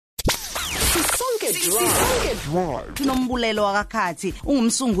Nombulelo wakakhathi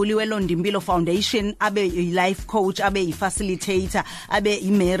ungumsunguli weLondimpilo Foundation, abe life coach, abe facilitator, abe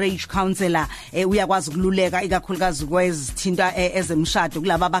marriage counselor. Uyakwazi ukululeka ikakhulukazi kwezithinta ezemshado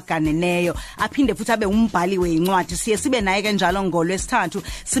kulabo abaganeneyo, aphinde futhi abe umbhali weincwadi. Sibe naye kanjalo ngoLwesithathu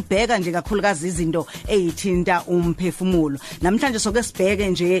sibheka nje kakhulukazi izinto ezithinta umphefumulo. Namhlanje soke sibheke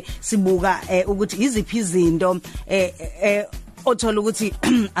nje sibuka ukuthi iziphi izinto othola ukuthi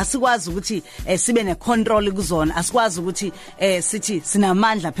asikwazi ukuthi sibe necontrol kuzona, asikwazi ukuthi sithi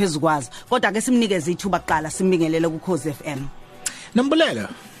sinamandla phezukwazi, kodwa ke simnikeze ithuba kuqala simbingelele ku Khosi FM. Nombulelo.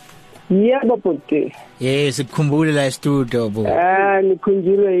 Yebo bhuti. Sikukhumbule la studio bo.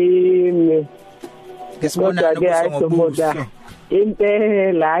 Nikhunjulwe yimi. Ngesibona ngobuso.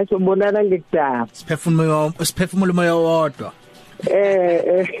 Impela ayizobonana ngekudala. Siphefumulo moya wodwa.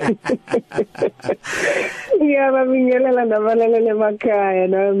 Ngiyabingelela nabalaleli emakhaya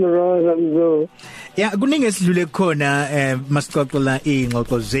naMroza mzo. Kuningi esidlule khona masixoxela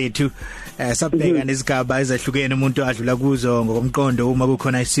ingxoxo zethu sabheka nesigaba ezahlukene umuntu adlula kuzo ngokomqondo uma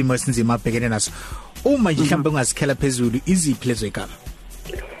kukhona isimo esinzima abhekene naso. Uma nje mhlawumbe ungasikhela phezulu iziphi lezo igaba?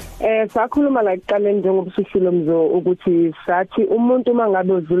 Sakhuluma la ekuqaleni njengobusushilo mzo ukuthi sathi umuntu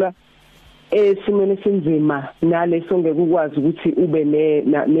mangabe udlula esimene sinzima naleso ngeke ukwazi ukuthi ube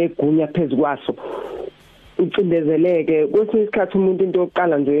negunya phezukwaso ucindezeleke. Kwesinye isikhathi umuntu into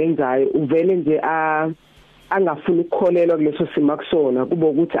yokuqala nje yenzayo uvele nje angafuni ukukholelwa kuleso simo akusona, kube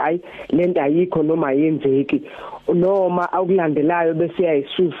ukuthi hayi lento ayikho noma ayenzeki, noma akulandelayo bese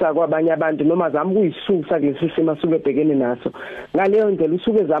yayisusa kwabanye abantu noma zama ukuyisusa kulesi simo asuke ebhekene naso. Ngaleyo ndlela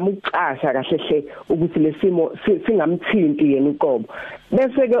usuke zama ukucasha kahle hle ukuthi lesimo singamthinti yena uqobo.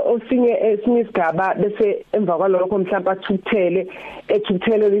 Bese ke esinye isigaba bese emva kwalokho mhlawumbe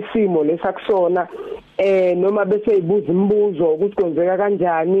ethuthele lesimo lesakusona noma bese ibuza imibuzo ukuthi kwenzeka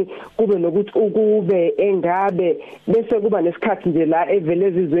kanjani, kube nokuthi ukube engabe bese kuba nesikhathi nje la evele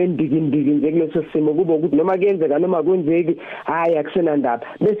ezizwe ndikindiki nje kuleso simo, kube ukuthi noma kuyenzeka noma kwenzeki hayi akusena ndaba,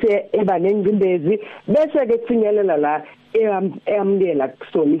 bese eba nengcindezi, bese ke kufinyelela la eyamukela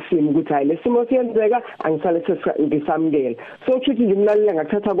kusona isimo ukuthi hayi lesimo siyenzeka angisale ngisamukela. So kuthi nje umlaleli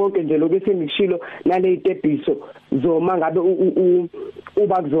ngakuthatha konke nje lokho esengishilo nale itebiso zoma ngabe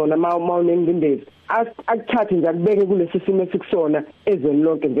uba kuzona mawunengcindezi akuthathe nje akubeke kulesi simo esikusona ezweni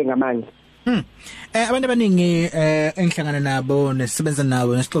lonke njengamanje. Abantu abaningi engihlangana nabo nesisebenza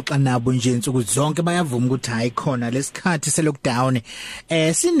nabo nesixoxa nabo nje insuku zonke bayavuma ukuthi hayi khona lesikhathi selockdown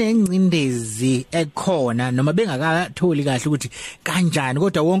sinengcindezi ekhona noma bengakatholi kahle ukuthi kanjani,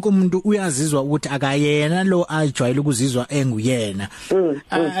 kodwa wonke umuntu uyazizwa ukuthi akayena lo ajwayele ukuzizwa enguyena.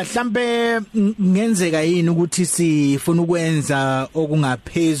 Mhlambe ngenzeka yini ukuthi sifuna ukwenza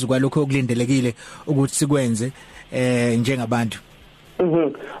okungaphezulu kwalokho okulindelekile ukuthi sikwenze njengabantu?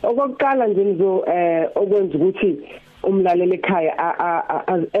 Okokuqala nje ngizo okwenza ukuthi umlaleli ekhaya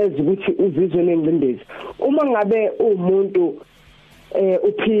ukuthi uzizwe nengcindezi. Uma ngabe umuntu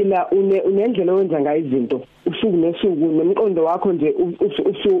uphila unendlela owenza ngayo izinto usuku nosuku nomqondo wakho nje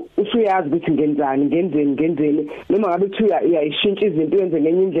usuyazi ukuthi ngenzeni noma ngabe kuthiwa uyayishintsha izinto yenze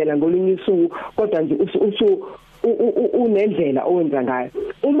ngenye indlela ngolunye usuku, kodwa nje unendlela owenza ngayo.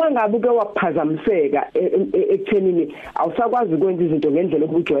 Uma ngabe uke waphazamiseka ekuthenini awusakwazi ukwenza izinto ngendlela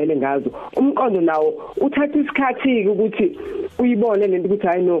obujwayele ngazo, umqondo nawo uthatha isikhathi ukuthi uyibone lento ukuthi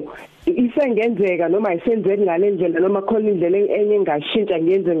hayi no isengenzeka noma isenzeke ngalendlela noma khona indlela enye engashintsha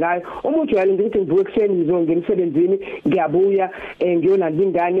ngiyenze ngayo. Umuntu uyale ukuthi ngivuke ekseni ngizongena emsebenzini, ngiyabuya ngiyolanda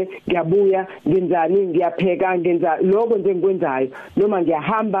ingane, ngiyabuya ngenzani, ngiyapheka, ngenza lokho nje engikwenzayo, noma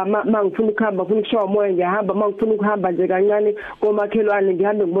ngiyahamba mangifuna ukuhamba ngifuna ukushawa umoya, ngiyahamba mangifuna ukuhamba nje kancane komakhelwane,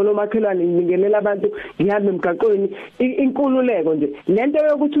 ngihambe ngibona omakhelwane, ngibingelela abantu, ngihambe emgaqweni. Inkululeko nje lento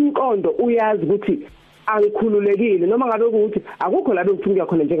yokuthi umqondo uyazi ukuthi angikhululekile noma ngabe ukuthi akukho la bengifuna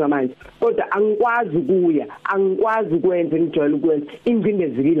khona njengamanje, kodwa angikwazi ukwenza engijwayele ukwenza,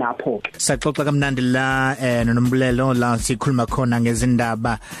 ingcindezi lapho ke. Saxoxa kamnandi la noNombulelo la sikhuluma khona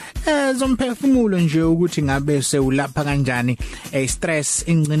ngezindaba zomphefumulo nje ukuthi ngabe sewulapha kanjani stress,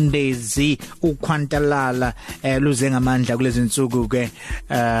 ingcindezi, ukhwantalala luze ngamandla kulezi insuku ke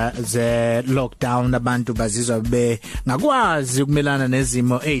ze lockdown. Abantu bazizwa ngakwazi ukumelana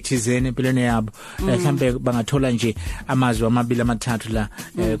nezimo ezithizene empilweni yabo. Mhlambe bangathola nje amazwi amabili amathathu la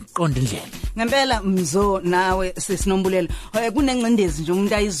qonda indlela. Ngempela mzo nawe sesinombulelo kunengcindezi nje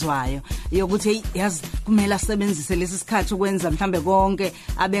umuntu ayizwayo yokuthi yazi kumele asebenzise lesi sikhathi ukwenza mhlambe konke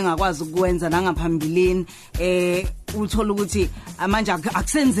abengakwazi ukwenza nangaphambilini. uthola ukuthi manje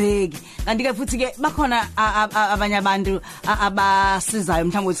akusenzeki kanti ke futhi ke bakhona abanye abantu abasizayo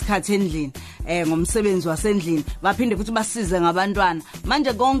mhlawumbe isikhathi endlini ngomsebenzi wasendlini baphinde futhi basize ngabantwana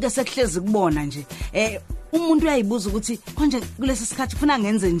manje konke sekuhlezi kubona nje umuntu uyayibuza ukuthi konje kulesi sikhathi ufuna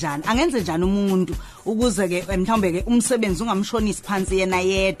angenze njani umuntu ukuze ke mhlawumbe ke umsebenzi ungamshonisi phansi yena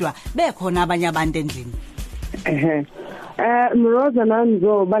yedwa bekhona abanye abantu endlini Mroza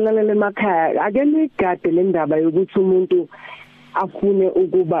nanzo balalele emakhaya ake nigade le ndaba yokuthi umuntu afune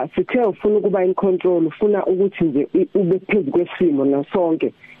ukuba sithe ufuna ukuba in control ufuna ukuthi nje ube phezulu kwesimo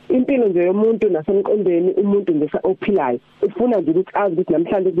nasonke impilo nje yomuntu nasemqondweni umuntu nje ophilayo ufuna nje ukuthi azi ukuthi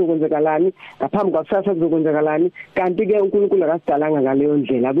namhlanje kuzokwenzakalani ngaphambi kwakusasa kuzokwenzakalani kanti ke uNkulunkulu akasidalanga ngaleyo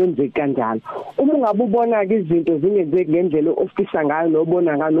ndlela kwenzeki kanjalo uma ungabe ubona ke izinto zingenzeki ngendlela ofisa ngayo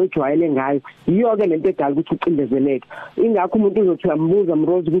nobona ngayo nojwayele ngayo yiyo ke lento edala ukuthi ucindezeleke ingakho umuntu uzothi uyambuza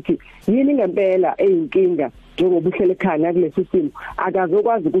Mrozi ukuthi yini ngempela eyinkinga njengoba uhlele ekhaya kulesi simo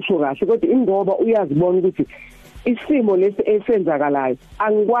akazokwazi ukusho kahle kodwa ingoba uyazibona ukuthi isimo lesi esenzakalayo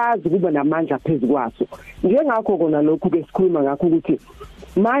angikwazi kuba namandla phezulu kwaso njengakho kona lokhu ke sikhuluma ngakho ukuthi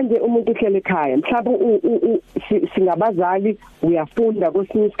manje umuntu uhlele ekhaya mhlawumbe singabazali uyafunda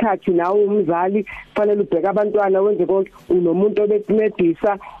kwesinye isikhathi nawe umzali kufanele ubheke abantwana wenze konke unomuntu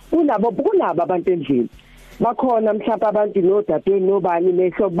obekuncedisa kunabo abantu endlini bakhona mhlawumbe abantu nodadewenu nobani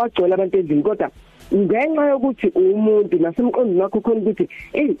nehlobo bagcwele abantu endlini kodwa ngenxa yokuthi umuntu nasemqondweni wakho khona ukuthi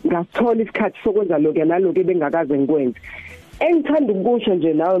ngasithola isikhathi sokwenza lokho nalokho ebengakaze ngikwenze engithanda ukusho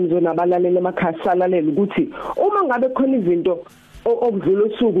nje nawe mzona abalaleli emakhaya salalela ukuthi uma ngabe khona izinto okudlula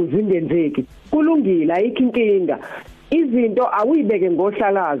usuku zingenzeki kulungile ayikho inkinga izinto awuyibeke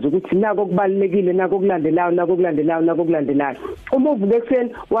ngohlalazo ukuthi nako kubalekile nako kulandelayo uma uvuke ekseni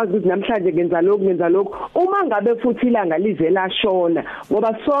wazi ukuthi namhlanje ngenza lokho uma ngabe futhi ilanga lize lashona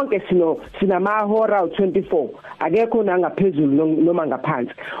ngoba sonke sinamahora 24 akekho nangaphezulu noma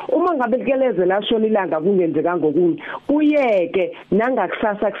ngaphansi uma ngabe likeleze lashona ilanga kungenzeka ngokunye kuyeke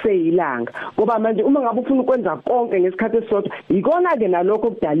nangakusasa kuseyilanga ngoba manje uma ngabe ufuna ukwenza konke ngesikhathi esisodwa ikona ke nalokho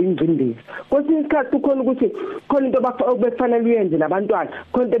okudala ingcindezi kwesinye isikhathi kukhona ukuthi khona into okufanele uyenze nabantwana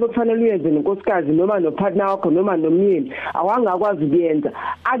khona into okufanele uyenze nenkosikazi noma nopartner wakho noma nomyeni awangakwazi ukuyenza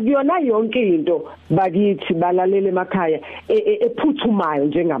akuyona yonke into bakithi balalele emakhaya ephuthumayo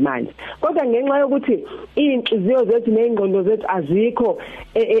njengamanje kodwa ngenxa yokuthi inhliziyo zethu nezingqondo zethu azikho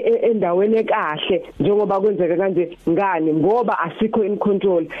endaweni ekahle njengoba kwenzeka kanje ngani ngoba asikho in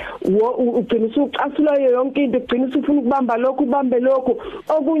control ugcina usucasula yonke into ugcina ufuna ukubamba lokho ubambe lokho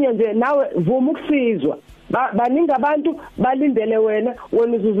okunye nje nawe vuma ukusizwa baningi abantu balindele wena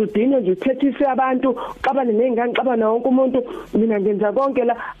uzuzudinwe nje uthethise abantu xabane nezingane xabana wonke umuntu mina ngenza konke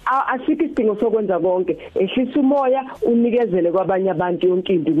la asikho isidingo sokwenza konke ehlisa umoya unikezele kwabanye abantu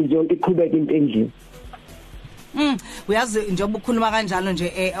yonke into ukuze yonke iqhubeke into endlini uyazi njengoba ukhuluma kanjalo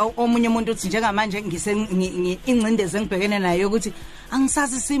nje omunye umuntu uthi njengamanje ingcindezi engibhekene nayo ukuthi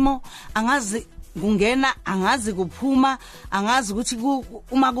angisazi isimo angazi kungena angazi kuphuma angazi ukuthi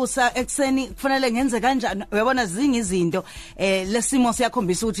uma kusa ekseni kufanele ngenze kanjani uyabona zingi izinto lesimo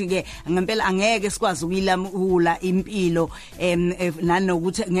siyakhombisa ukuthi ke ngempela angeke sikwazi ukuyilamula impilo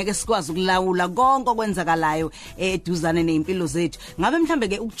nanokuthi ngeke sikwazi ukulawula konke okwenzakalayo eduzane nezimpilo zethu ngabe mhlambe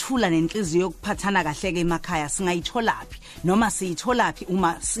ke ukuthula nenhliziyo yokuphathana kahle ke emakhaya singayitholaphi noma siyitholaphi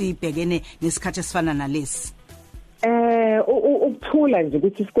uma sibhekene nesikhathi esifana nalesi ukuthula nje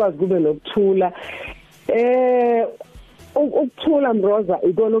ukuthi sikwazi kube nokuthula ukuthula Mroza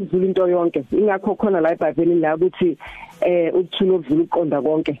ikona okudlula into yonke ingakho khona la eBhayibhelini la ukuthi ukuthula okudlula uqonda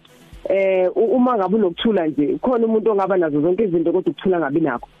konke uma ngabe unokuthula nje khona umuntu ongaba nazo zonke izinto kodwa ukuthula ngabi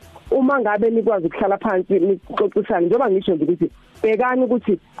nakho uma ngabe nikwazi ukuhlala phansi nixoxisane njengoba ngisho nje ukuthi bhekani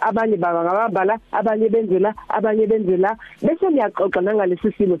ukuthi abanye bangabala abanye benzela bese niyaxoxa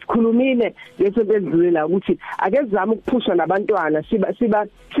nangalesi simo sikhulumile bese bedlulela ukuthi ake sizame ukuphusha nabantwana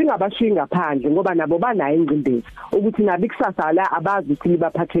singabashiyi ngaphandle ngoba nabo banayo ingcindezi ukuthi nabi kusasa la abazi ukuthi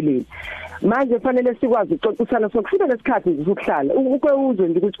libaphatheleni manje fanele sikwazi ukuxoxisana sokusibe lesikhathi nje sokuhlala ukwezwe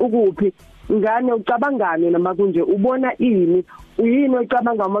nje ukuthi ukuphi ngane ucabangane noma kunje ubona ini uyini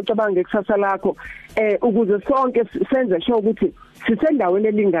ocabanga amacabanga ekusasa lakho ukuze sonke senze sho ukuthi sisendaweni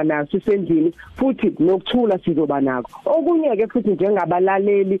elinganayo sisendlini futhi nokuthula sizoba nako okunye ke futhi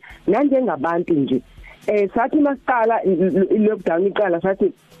njengabalaleli nanjengabantu nje sathi masiqala i-lockdown iqala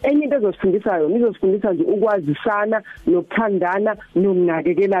sathi enye into ezosifundisa izosifundisa nje ukwazisana nokuthandana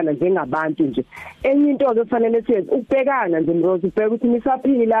nokunakekelana njengabantu nje enye into ke kufanele siyenze ukubhekana nje Mrozi ubheka ukuthi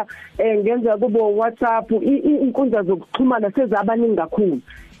nisaphila ngenza kubo WhatsApp inkundla zokuxhumana sezabaningi kakhulu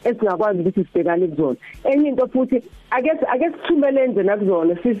esingakwazi ukuthi sibhekane kuzona. Enye into futhi ake sithumele nje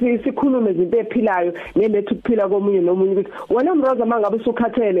nakuzona sikhulume izinto eziphilayo nelethu ukuphila komunye nomunye ukuthi wena Mroza mangabe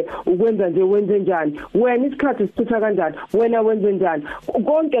usukhathele ukwenza nje wenze njani, wena isikhathi sithutha kanjani, wena wenze njani.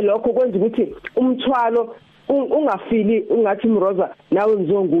 Konke lokho kwenza ukuthi umthwalo ungafili ungathi Mroza nawe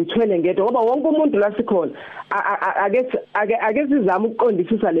ngizonga uthwele ngedwa ngoba wonke umuntu la sikhona ake sizama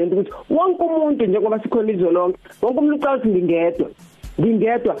ukuqondisisa lento ukuthi wonke umuntu njengoba sikhona izwe lonke wonke umuntu ucabanga ukuthi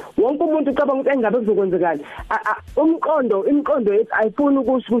ngingedwa wonke umuntu ucabanga ukuthi engabe kuzokwenzekani. Imiqondo yethu ayifuni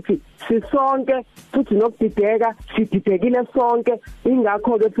ukusho ukuthi sisonke futhi nokudideka sididekile sonke,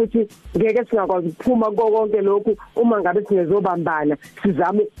 ingakho ke futhi ngeke singakwazi ukuphuma konke lokhu uma ngabe singezobambana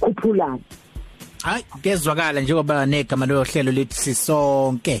sizame ukukhuphulana. Hayi kezwakala njengoba negama lohlelo lithi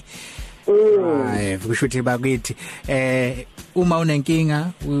sisonke. Hayi kusho ukuthi bakithi uma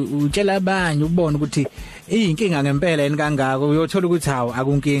unenkinga utshela abanye ubone ukuthi inkinga ngempela yini kangaka uyothola ukuthi hawo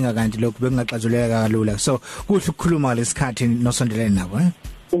akunkinga kanti lokho bekungaxazuleka kalula. So kuhle ukukhuluma lesikhathi nosondelene nabo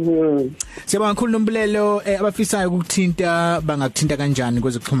Siyabonga kakhulu Nombulelo. Abafisayo ukuthinta bangakuthinta kanjani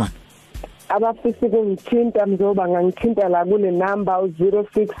kwezokuxhumana? Abafisa ukungithinta mzoba ngangithinta la kule number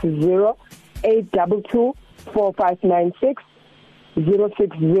 060 822 4596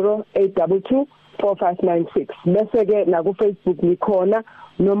 060 822 4596. Bese ke na ku Facebook nikhona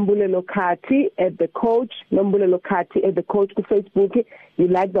Nombulelo Khathi at the coach, Nombulelo Khathi at the coach ku Facebook. You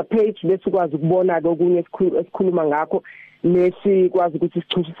like the page bese ukwazi ukubona okunye esikhuluma ngakho nesikwazi ukuthi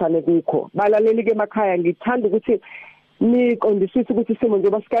sichushisane kukho. Balaleli ke emakhaya ngithanda ukuthi niqondisise ukuthi simo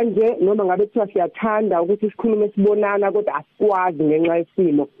njengoba sikanje noma ngabe kuthiwa siyathanda ukuthi sikhulume sibonana kodwa asikwazi ngenxa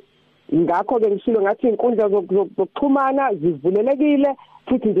yesimo. Ngakho ke ngishilo ngathi inkundla zokuxhumana zivulelekile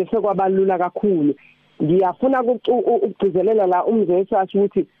futhi nje sekwabalula kakhulu. Ngiyafuna ukugcizelela la umzethu asho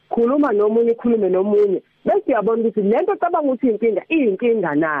ukuthi khuluma nomunye ukhulume nomunye bese uyabona ukuthi lento ocabanga ukuthi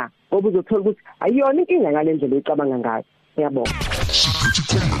iyinkinga na ngoba uzothola ukuthi ayiyona inkinga ngalendlela ecabanga ngayo. Ngiyabonga.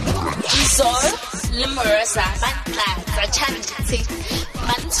 So, Limorosa, Mantla, Zachandi,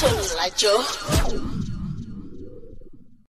 Mantola, Joe.